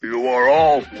You are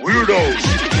all weirdos.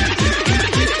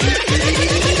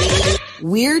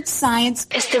 Weird science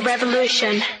is the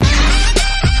revolution.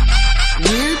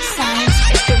 Weird science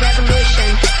is the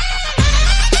revolution.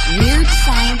 Weird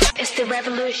science is the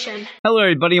revolution. Hello,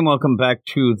 everybody, and welcome back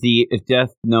to the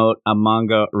Death Note, a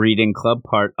manga reading club,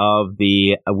 part of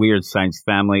the Weird Science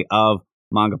family of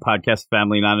manga podcast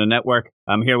family on the network.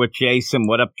 I'm here with Jason.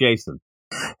 What up, Jason?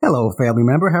 Hello, family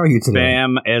member. How are you today?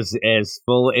 Fam is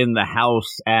full in the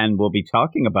house, and we'll be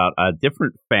talking about a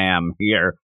different fam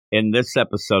here in this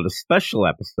episode, a special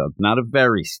episode, not a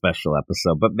very special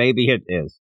episode, but maybe it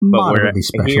is. But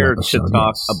we're here to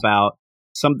talk about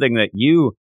something that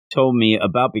you told me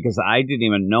about because I didn't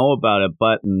even know about it,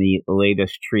 but in the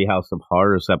latest Treehouse of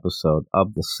Horrors episode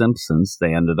of The Simpsons,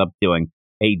 they ended up doing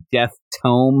a Death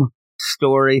Tome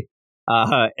story.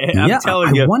 I'm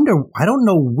telling you. I don't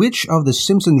know which of the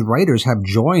Simpsons writers have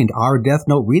joined our Death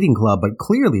Note reading club, but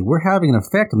clearly we're having an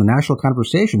effect on the national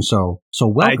conversation, so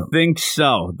welcome. I think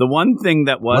so. The one thing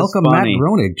that was welcome funny, Matt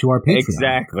Groening to our Patreon.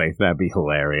 Exactly. That'd be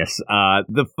hilarious.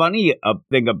 The funny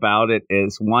thing about it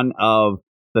is one of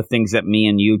the things that me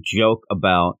and you joke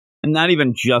about, and not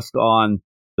even just on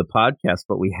the podcast,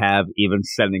 but we have even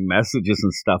sending messages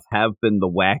and stuff, have been the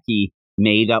wacky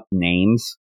made-up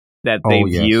names that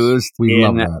they've used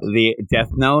in the Death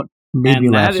Note.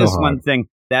 And that is one thing.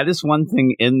 That is one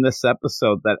thing in this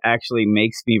episode that actually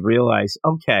makes me realize,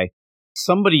 okay,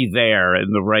 somebody there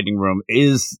in the writing room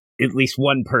is at least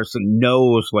one person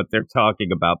knows what they're talking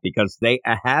about because they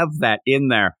have that in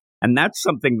there. And that's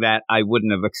something that I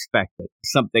wouldn't have expected.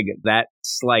 Something that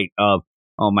slight of,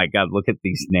 oh my God, look at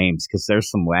these names, because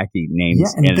there's some wacky names.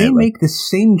 Yeah, and they make the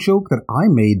same joke that I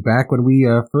made back when we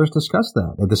first discussed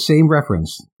that. The same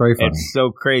reference. Very funny. It's so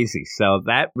crazy. So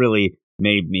that really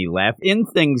made me laugh. In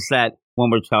things that, when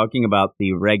we're talking about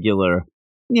the regular,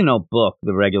 book,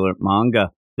 the regular manga,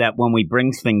 that when we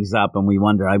bring things up and we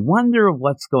I wonder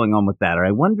what's going on with that, or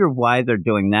I wonder why they're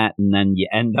doing that, and then you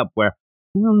end up where,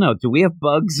 I don't know, do we have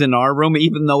bugs in our room,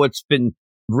 even though it's been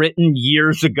written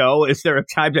years ago? Is there a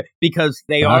time to, because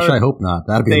they Gosh, I hope not.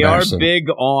 That'd be embarrassing. They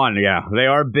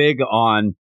are big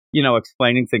on,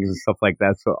 explaining things and stuff like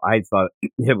that. So I thought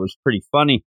it was pretty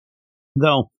funny.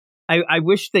 Though I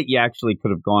wish that you actually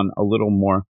could have gone a little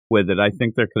more with it. I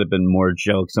think there could have been more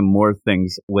jokes and more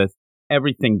things with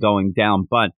everything going down,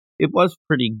 but it was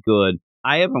pretty good.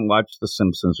 I haven't watched The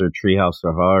Simpsons or Treehouse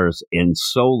of Horrors in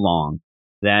so long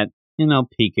that,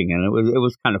 peeking, and it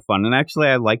was kind of fun. And actually,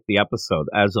 I liked the episode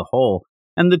as a whole.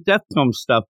 And the Death Tome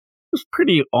stuff was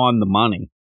pretty on the money.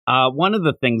 One of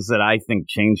the things that I think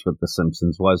changed with The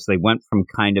Simpsons was they went from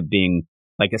kind of being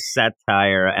like a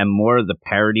satire and more of the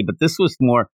parody, but this was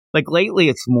more, like lately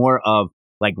it's more of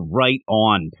like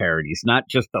right-on parodies, not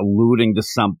just alluding to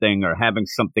something or having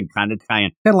something kind of tie in.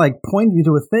 Kind of like pointing you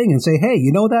to a thing and say, hey,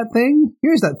 you know that thing?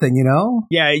 Here's that thing,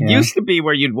 Yeah, it used to be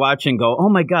where you'd watch and go, oh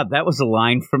my God, that was a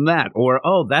line from that. Or,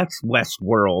 oh, that's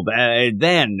Westworld.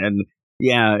 Then, and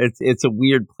yeah, it's a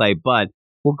weird play, but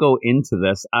we'll go into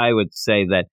this. I would say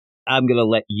that I'm going to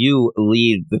let you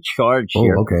lead the charge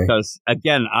here. Okay. Because,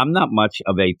 again, I'm not much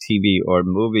of a TV or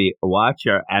movie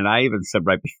watcher. And I even said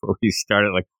right before we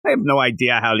started, like, I have no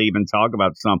idea how to even talk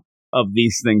about some of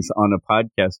these things on a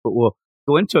podcast. But we'll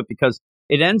go into it because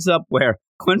it ends up where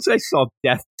once I saw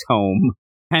Death Tome,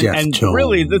 and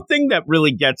really the thing that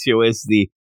really gets you is the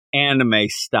anime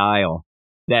style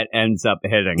that ends up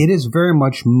hitting. It is very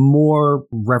much more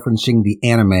referencing the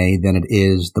anime than it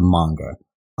is the manga.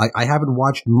 I haven't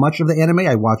watched much of the anime.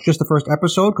 I watched just the first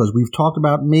episode because we've talked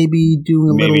about maybe doing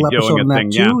a little episode on that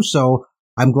too. Yeah. So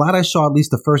I'm glad I saw at least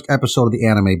the first episode of the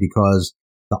anime because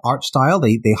the art style,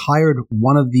 they hired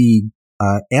one of the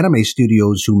anime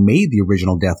studios who made the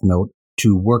original Death Note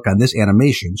to work on this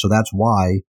animation. So that's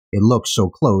why it looks so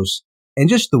close. And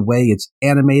just the way it's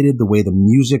animated, the way the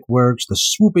music works, the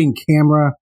swooping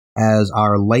camera as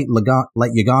our Light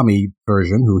Yagami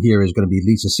version, who here is going to be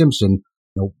Lisa Simpson,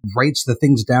 writes the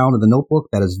things down in the notebook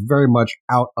that is very much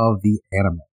out of the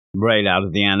anime. Right out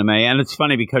of the anime. And it's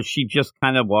funny because she just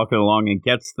kind of walking along and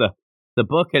gets the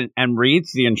book and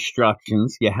reads the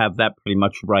instructions. You have that pretty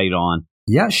much right on.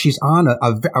 Yeah, she's on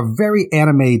a very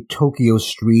anime Tokyo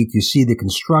street. You see the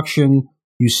construction.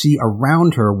 You see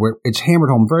around her where it's hammered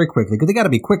home very quickly because they got to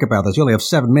be quick about this. You only have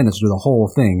 7 minutes to do the whole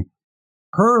thing.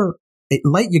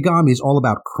 Light Yagami is all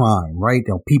about crime, right?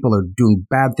 People are doing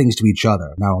bad things to each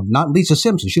other. Now, not Lisa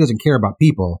Simpson. She doesn't care about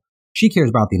people. She cares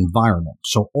about the environment.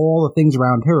 So all the things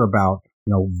around her about,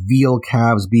 veal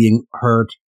calves being hurt,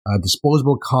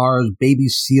 disposable cars, baby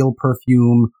seal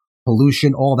perfume,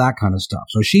 pollution, all that kind of stuff.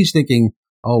 So she's thinking,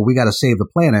 oh, we got to save the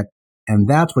planet. And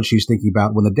that's what she's thinking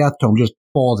about when the Death Tome just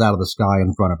falls out of the sky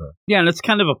in front of her. Yeah, and it's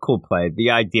kind of a cool play,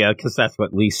 the idea, because that's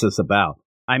what Lisa's about.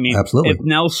 I mean, Absolutely. If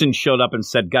Nelson showed up and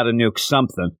said, gotta nuke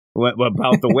something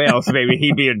about the whales, maybe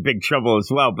he'd be in big trouble as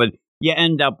well. But you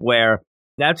end up where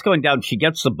that's going down. She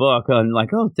gets the book and like,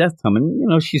 oh, Death Tome.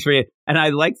 And, she's real. And I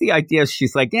like the idea.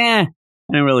 She's like, I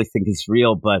don't really think it's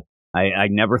real, but I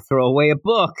never throw away a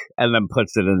book, and then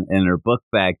puts it in her book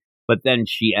bag. But then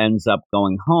she ends up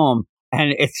going home,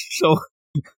 and it's so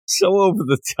over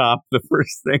the top, the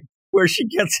first thing, where she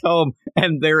gets home,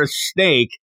 and there's Snake,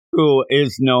 who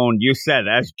is known, you said,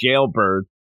 as Jailbird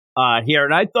here.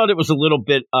 And I thought it was a little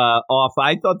bit off.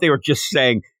 I thought they were just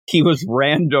saying he was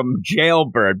random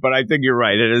Jailbird, but I think you're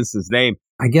right. It is his name.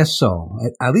 I guess so.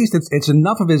 At least it's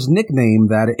enough of his nickname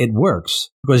that it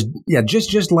works. Because,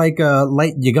 just like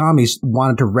Light Yagami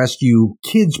wanted to rescue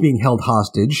kids being held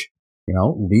hostage,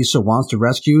 Lisa wants to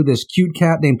rescue this cute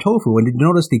cat named Tofu. And did you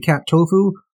notice the cat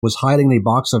Tofu was hiding in a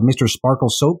box of Mr. Sparkle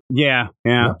soap? Yeah.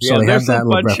 So they there's have that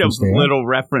a bunch of there. little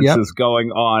references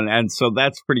going on, and so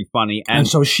that's pretty funny. And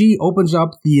so she opens up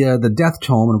the Death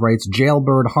Tome and writes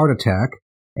Jailbird Heart Attack.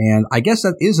 And I guess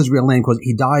that is his real name because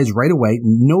he dies right away.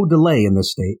 No delay in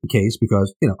this case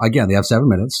because, again, they have 7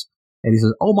 minutes. And he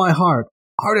says, oh, my heart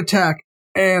attack,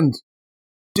 and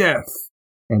death.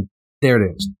 And there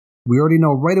it is. We already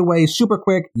know right away, super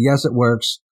quick. Yes, it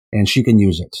works. And she can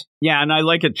use it. Yeah, and I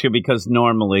like it, too, because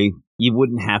normally you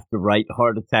wouldn't have to write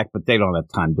heart attack, but they don't have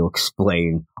time to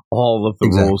explain all of the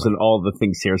rules and all the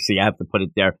things here. So you have to put it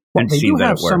there and see that it works. They do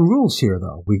have some rules here,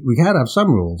 though. We had to have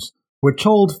some rules. We're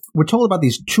told about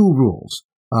these 2 rules.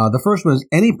 The first one is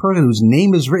any person whose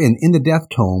name is written in the Death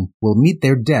Tome will meet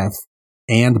their death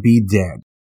and be dead.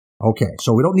 Okay,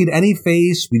 so we don't need any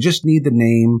face. We just need the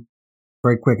name.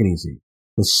 Very quick and easy.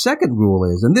 The second rule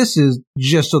is, and this is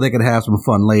just so they can have some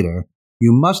fun later,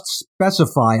 you must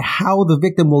specify how the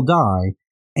victim will die,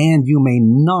 and you may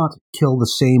not kill the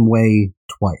same way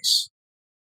twice.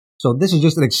 So this is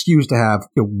just an excuse to have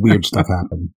weird stuff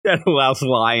happen. That allows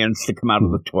lions to come out of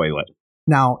the toilet.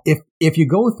 Now, if you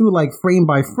go through like frame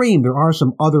by frame, there are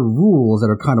some other rules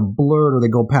that are kind of blurred or they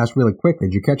go past really quickly.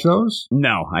 Did you catch those?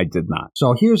 No, I did not.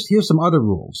 So here's some other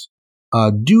rules.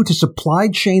 Due to supply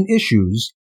chain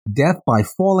issues, death by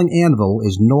falling anvil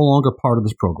is no longer part of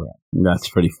this program. That's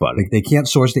pretty funny. They can't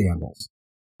source the anvils.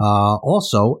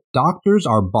 Also, doctors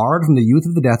are barred from the use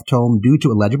of the Death Tome due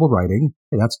to illegible writing.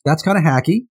 That's kind of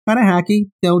hacky.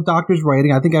 Doctors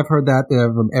writing. I think I've heard that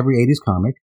from every 80s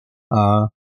comic.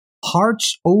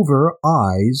 Hearts over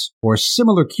eyes or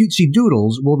similar cutesy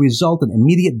doodles will result in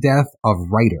immediate death of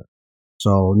writer.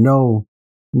 So no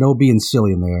being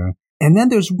silly in there. And then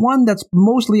there's one that's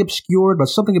mostly obscured, but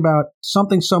something about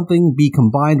something be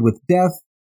combined with death,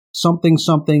 something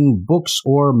books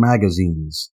or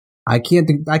magazines. I can't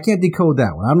decode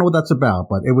that one. I don't know what that's about,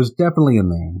 but it was definitely in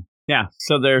there. Yeah.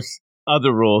 So there's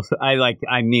other rules.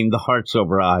 The hearts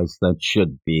over eyes, that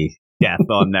should be death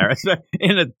on there.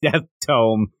 In a Death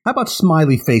Tome. How about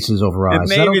smiley faces over eyes?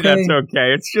 Maybe Is that okay? That's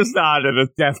okay. It's just odd in a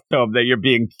Death Tome that you're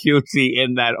being cutesy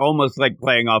in that, almost like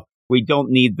playing off, we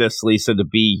don't need this, Lisa, to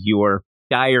be your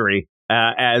diary,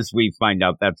 as we find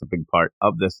out that's a big part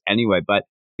of this anyway. But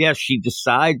yeah, she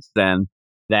decides then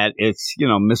that it's,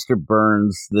 Mr.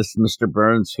 Burns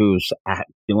who's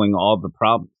doing all the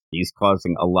problems. He's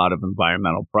causing a lot of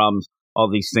environmental problems, all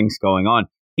these things going on.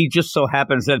 He just so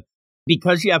happens that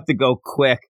because you have to go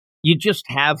quick, you just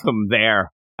have him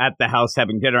there at the house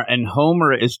having dinner, and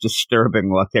Homer is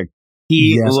disturbing looking.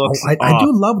 He looks I do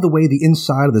love the way the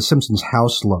inside of the Simpsons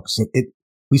house looks.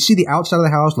 We see the outside of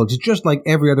the house looks just like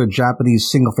every other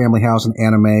Japanese single-family house in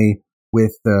anime,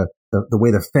 with the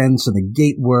way the fence and the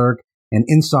gate work. And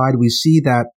inside we see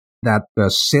that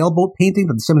sailboat painting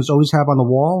that the Simpsons always have on the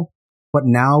wall, but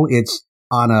now it's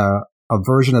on a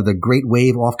version of the Great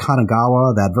Wave off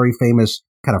Kanagawa, that very famous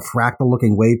kind of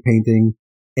fractal-looking wave painting.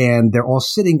 And they're all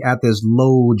sitting at this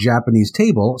low Japanese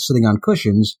table, sitting on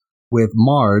cushions, with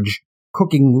Marge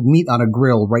cooking meat on a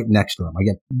grill right next to them. I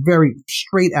get very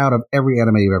straight out of every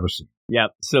anime you've ever seen. Yep.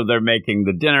 So they're making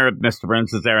the dinner. Mr.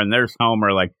 Burns is there, and there's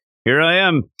Homer like, here I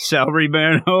am, Celery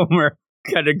Man Homer,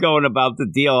 kind of going about the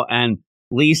deal. And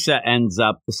Lisa ends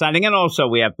up deciding, and also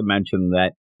we have to mention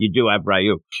that you do have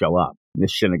Ryuk show up, the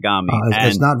Shinigami.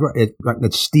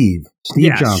 It's Steve.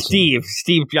 Steve Johnson.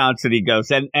 Steve Johnson, he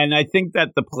goes. And I think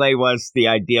that the play was the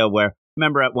idea where,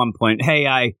 remember at one point, hey,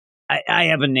 I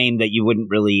have a name that you wouldn't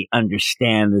really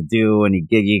understand to do, and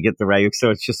you get the Ryuk. So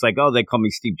it's just like, oh, they call me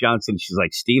Steve Johnson. She's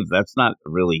like, Steve, that's not a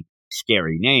really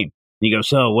scary name. And he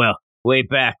goes, oh, well, way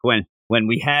back when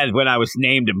I was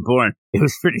named and born, it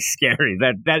was pretty scary.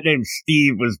 That name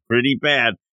Steve was pretty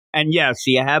bad. And yes,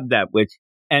 you have that, which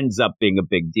ends up being a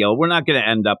big deal. We're not going to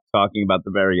end up talking about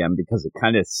the very end because it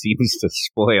kind of seems to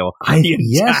spoil the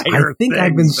entire thing.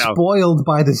 I've been spoiled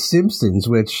by The Simpsons,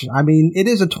 which, I mean, it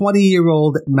is a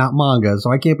 20-year-old manga,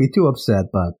 so I can't be too upset,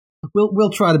 but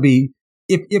we'll try to be,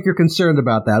 if you're concerned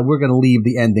about that, we're going to leave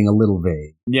the ending a little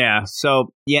vague. Yeah,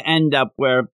 so you end up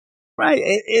where, right,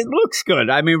 it looks good.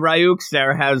 I mean, Ryuk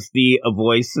there has a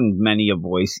voice, and many a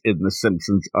voice in The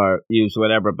Simpsons are used,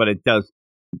 whatever, but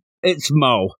it's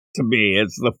Mo to me.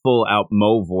 It's the full-out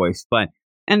Mo voice, but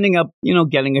ending up,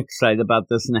 getting excited about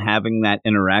this and having that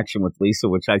interaction with Lisa,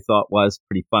 which I thought was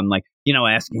pretty fun, like,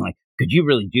 asking, like, could you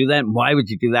really do that? And why would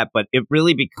you do that? But it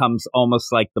really becomes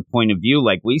almost like the point of view,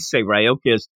 like we say, Ryuk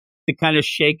is to kind of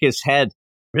shake his head.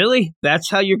 Really? That's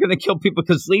how you're going to kill people?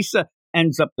 Because Lisa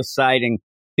ends up deciding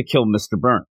to kill Mr.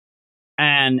 Burns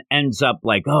and ends up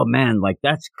like, oh man, like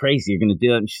that's crazy. You're going to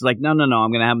do it. And she's like, no, I'm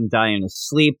going to have him die in his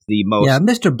sleep. The most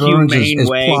Mr. Burns is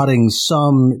plotting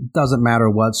doesn't matter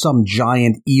what, some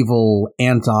giant evil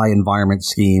anti-environment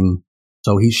scheme.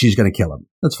 So she's going to kill him.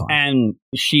 That's fine. And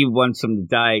she wants him to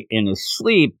die in his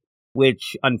sleep,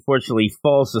 which unfortunately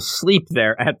falls asleep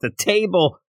there at the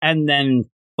table and then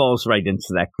falls right into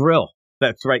that grill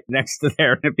that's right next to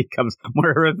there, and it becomes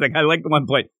more horrific. I like at one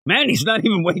point, man, he's not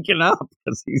even waking up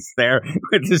because he's there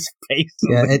with his face.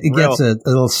 Yeah, it gets a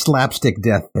little slapstick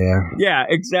death there. Yeah,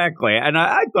 exactly. And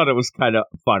I thought it was kind of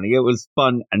funny. It was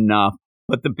fun enough.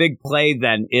 But the big play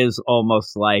then is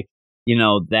almost like,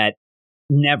 that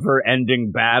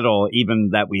never-ending battle, even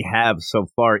that we have so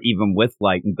far, even with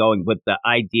Light, and going with the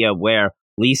idea where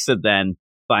Lisa then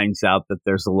finds out that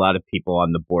there's a lot of people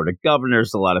on the board of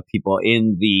governors, a lot of people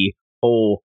in the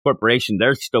whole corporation.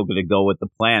 They're still going to go with the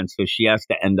plan, so she has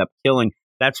to end up killing.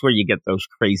 That's where you get those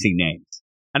crazy names.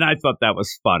 And I thought that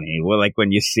was funny. Well, like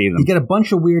when you see them. You get a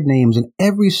bunch of weird names, and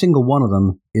every single one of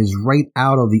them is right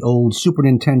out of the old Super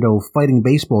Nintendo fighting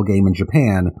baseball game in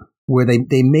Japan, where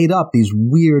they made up these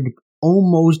weird,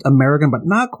 almost American, but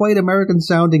not quite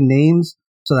American-sounding names.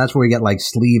 So that's where you get like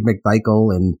Sleeve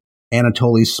McDykel and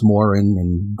Anatoly Smorin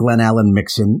and Glenn Allen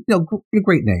Mixon.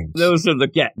 Great names. Those are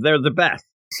they're the best.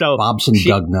 So Bobson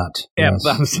Dugnut. Yeah, yes.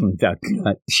 Bobson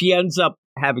Dugnut. She ends up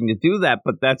having to do that,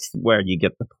 but that's where you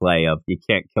get the play of you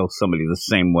can't kill somebody the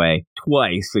same way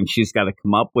twice, and she's got to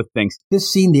come up with things.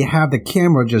 This scene, they have the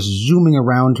camera just zooming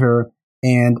around her,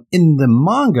 and in the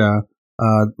manga,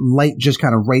 Light just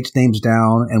kind of writes names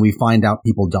down, and we find out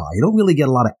people die. You don't really get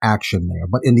a lot of action there,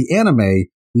 but in the anime,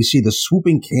 we see the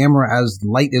swooping camera as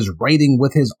Light is writing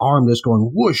with his arm, just going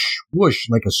whoosh, whoosh,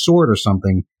 like a sword or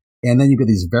something. And then you get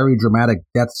these very dramatic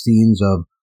death scenes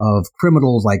of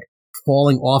criminals like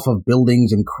falling off of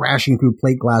buildings and crashing through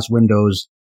plate glass windows.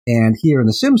 And here in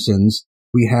The Simpsons,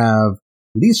 we have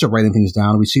Lisa writing things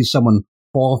down. We see someone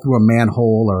fall through a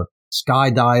manhole or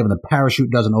skydive and the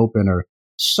parachute doesn't open, or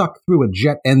suck through a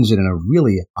jet engine in a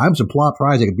really, I'm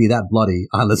surprised it could be that bloody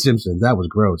on The Simpsons. That was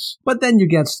gross. But then you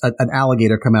get an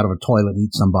alligator come out of a toilet and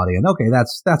eat somebody, and okay,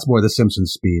 that's more The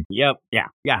Simpsons speed. Yep,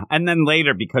 yeah. And then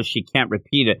later, because she can't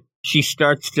repeat it, she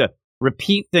starts to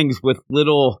repeat things with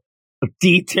little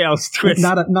details to it.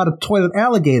 Not a toilet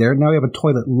alligator. Now we have a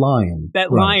toilet lion.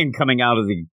 That lion coming out of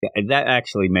that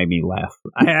actually made me laugh.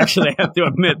 I actually have to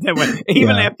admit that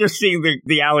even after seeing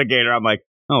the alligator, I'm like,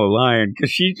 oh, lion,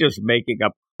 because she's just making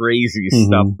up crazy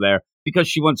stuff there because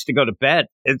she wants to go to bed.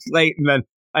 It's late, and then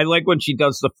I like when she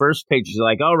does the first page. She's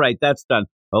like, all right, that's done.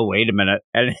 Oh, wait a minute.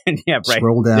 And yeah, right.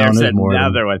 Scroll down. There's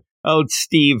another one. Oh,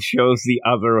 Steve shows the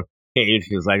other page.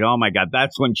 She's like, oh my God.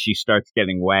 That's when she starts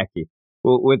getting wacky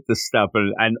with the stuff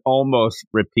and almost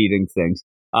repeating things.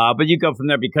 But you go from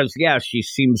there because, she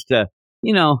seems to,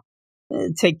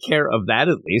 take care of that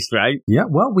at least, right? Yeah,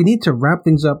 well, we need to wrap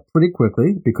things up pretty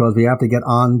quickly because we have to get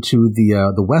on to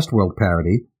the Westworld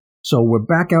parody. So we're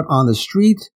back out on the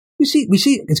street. We see,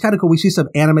 it's kind of cool. We see some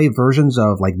anime versions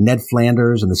of like Ned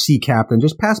Flanders and the Sea Captain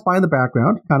just pass by in the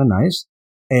background. Kind of nice.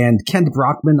 And Kent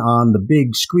Brockman on the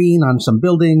big screen on some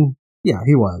building. Yeah,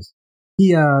 he was.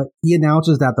 He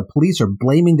announces that the police are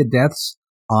blaming the deaths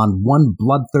on one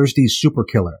bloodthirsty super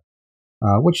killer.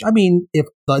 Which, I mean, if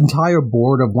the entire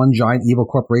board of one giant evil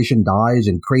corporation dies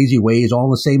in crazy ways all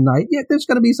in the same night, there's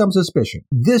going to be some suspicion.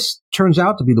 This turns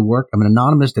out to be the work of an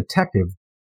anonymous detective,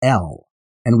 L.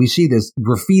 And we see this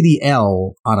graffiti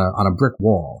L on a brick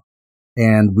wall.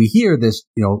 And we hear this,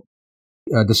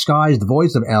 disguised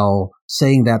voice of L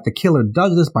saying that the killer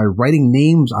does this by writing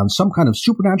names on some kind of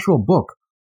supernatural book.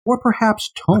 Or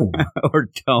perhaps Tome. Or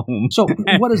Tome. So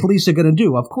what is Lisa going to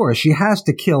do? Of course, she has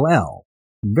to kill L.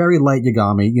 Very light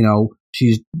Yagami,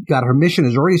 she's got her mission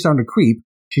is already starting to creep.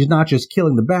 She's not just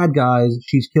killing the bad guys,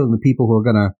 she's killing the people who are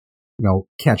going to,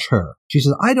 catch her. She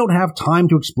says, I don't have time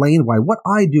to explain why what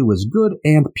I do is good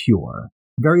and pure.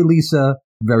 Very Lisa,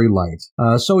 very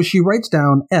light. So she writes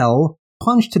down L,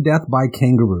 punched to death by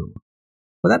kangaroo.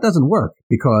 But that doesn't work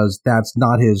because that's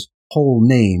not his whole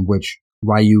name, which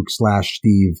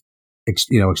Ryuk/Steve,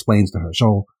 explains to her.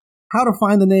 So how to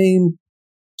find the name?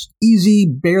 Easy,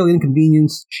 barely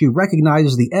inconvenience. She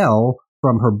recognizes the L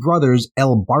from her brother's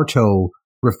El Barto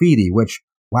graffiti, which,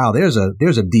 wow, there's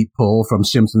a deep pull from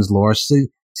Simpsons lore,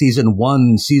 season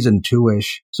 1, season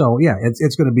 2-ish. So yeah,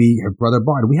 it's going to be her brother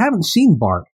Bart. We haven't seen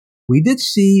Bart. We did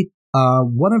see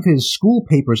one of his school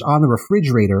papers on the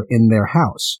refrigerator in their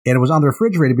house. And it was on the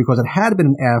refrigerator because it had been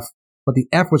an F, but the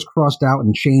F was crossed out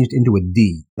and changed into a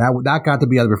D. That got to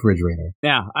be on the refrigerator.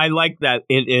 Yeah, I like that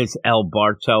it is El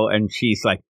Barto, and she's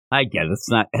like, I get it. It's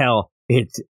not L,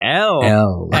 it's L.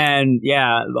 L. And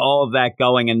yeah, all of that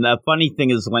going. And the funny thing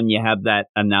is when you have that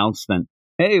announcement,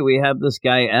 hey, we have this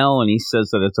guy L, and he says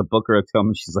that it's a book or a tome,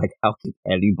 and she's like, how can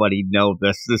anybody know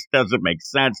this? This doesn't make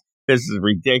sense. This is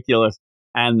ridiculous.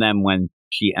 And then when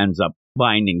she ends up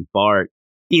finding Bart,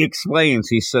 he explains,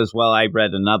 he says, well, I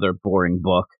read another boring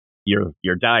book,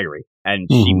 your diary. And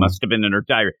she must have been in her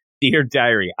diary. Dear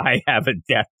diary, I have a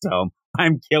death tome.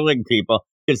 I'm killing people,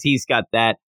 because he's got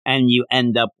that. And you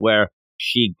end up where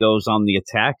she goes on the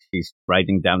attack. She's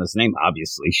writing down his name.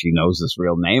 Obviously, she knows his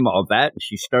real name, all that. And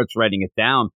she starts writing it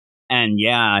down. And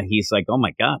yeah, he's like, oh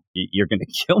my God, you're going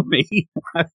to kill me.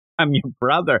 I'm your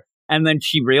brother. And then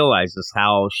she realizes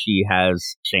how she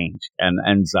has changed and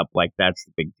ends up like, that's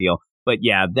the big deal. But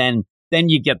yeah, then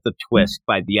you get the twist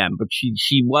by the end. But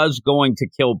she was going to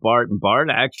kill Bart, and Bart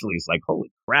actually is like,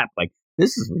 holy crap, like,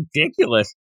 this is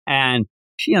ridiculous. And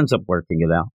she ends up working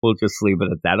it out. We'll just leave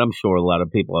it at that. I'm sure a lot of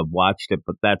people have watched it,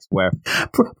 but that's where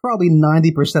probably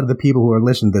 90% of the people who are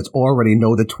listening to this already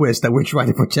know the twist that we're trying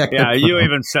to protect. Yeah, you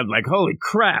even said like, holy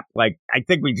crap, like, I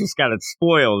think we just got it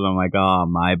spoiled. I'm like, oh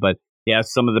my, but yeah,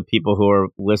 some of the people who are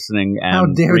listening and how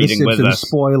dare reading the with Simpsons us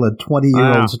spoil a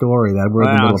 20-year-old story that we're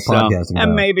in the middle of podcasting about.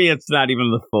 And maybe it's not even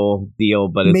the full deal,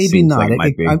 but it maybe seems not. like it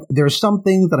might be. There are some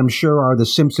things that I'm sure are the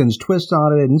Simpsons twist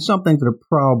on it, and some things that are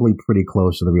probably pretty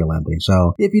close to the real ending.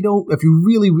 So if you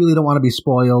really, really don't want to be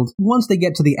spoiled, once they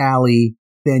get to the alley,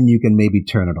 then you can maybe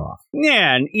turn it off.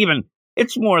 Yeah, and even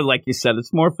it's more, like you said,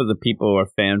 it's more for the people who are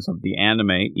fans of the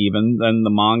anime even than the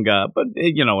manga. But,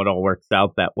 it all works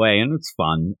out that way, and it's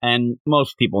fun. And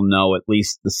most people know at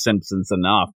least The Simpsons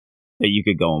enough that you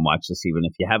could go and watch this, even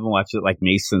if you haven't watched it like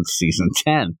me since season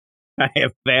 10. I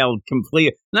have failed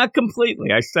completely. Not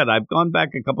completely. I said I've gone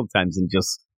back a couple times and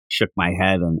just shook my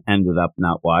head and ended up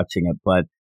not watching it. But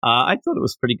I thought it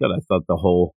was pretty good. I thought the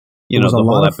whole... it was a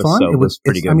lot of fun. It was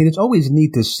pretty good. I mean, it's always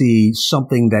neat to see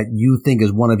something that you think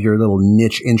is one of your little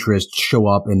niche interests show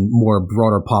up in more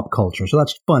broader pop culture. So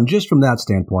that's fun just from that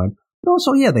standpoint. But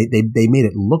also, yeah, they made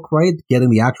it look right. Getting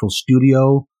the actual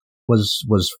studio was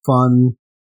fun.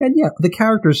 And yeah, the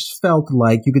characters felt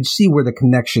like you could see where the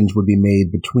connections would be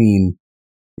made between,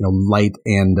 Light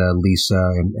and Lisa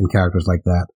and characters like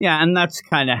that. Yeah, and that's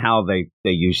kind of how they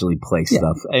usually play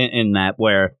stuff in that,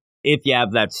 where if you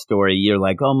have that story, you're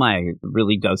like, oh my, it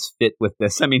really does fit with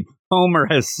this. I mean, Homer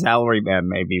as Salaryman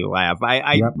made me laugh.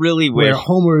 I really wish. Where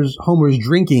Homer's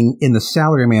drinking in the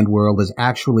Salaryman world is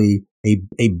actually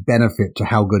a benefit to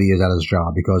how good he is at his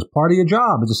job, because part of your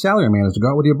job as a Salaryman is to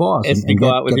go out with your boss. It's to go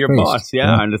out with your boss,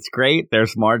 yeah, and it's great.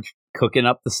 There's Marge cooking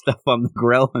up the stuff on the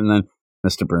grill, and then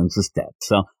Mr. Burns is dead.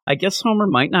 So I guess Homer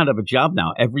might not have a job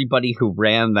now. Everybody who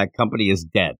ran that company is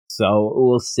dead. So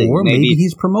we'll see. Or maybe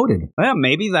he's promoted. Yeah,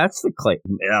 maybe that's the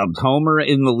Homer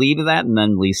in the lead of that, and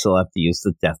then Lisa will have to use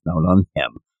the death note on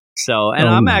him. So, and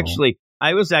I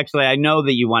know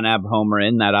that you want to have Homer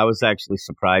in that. I was actually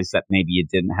surprised that maybe you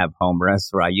didn't have Homer as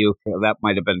Ryuk. That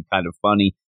might have been kind of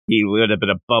funny. He would have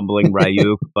been a bumbling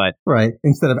Ryuk, but... Right.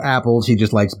 Instead of apples, he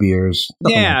just likes beers.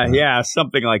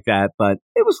 Something like that. But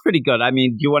it was pretty good. I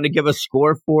mean, do you want to give a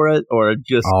score for it or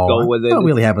just go with it? I don't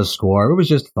really have a score. It was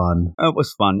just fun. It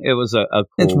was fun. It was a cool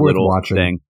it's worth little watching.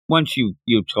 Thing. Once you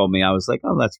told me, I was like,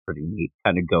 oh, that's pretty neat.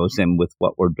 Kind of goes in with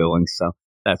what we're doing. So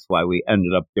that's why we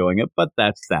ended up doing it. But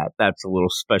that's that. That's a little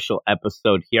special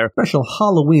episode here. Special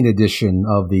Halloween edition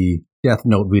of the Death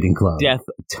Note Reading Club. Death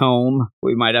Tome,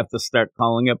 we might have to start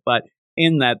calling it. But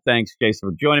in that, thanks, Jason,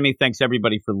 for joining me. Thanks,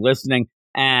 everybody, for listening.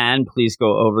 And please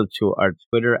go over to our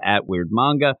Twitter at Weird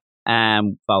Manga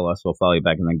and follow us. We'll follow you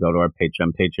back, and then go to our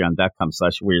Patreon,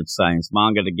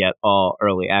 patreon.com/WeirdScienceManga to get all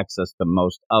early access to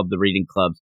most of the reading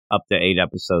clubs, up to 8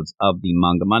 episodes of the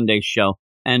Manga Monday show.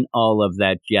 and all of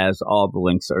that jazz. All the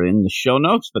links are in the show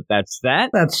notes, but that's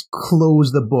that. Let's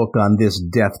close the book on this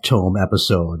Death Tome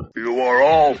episode. You are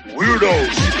all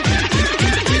weirdos.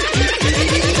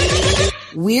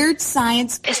 Weird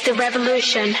science is the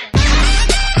revolution.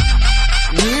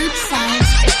 Weird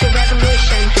science is the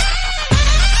revolution.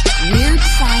 Weird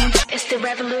science is the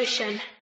revolution.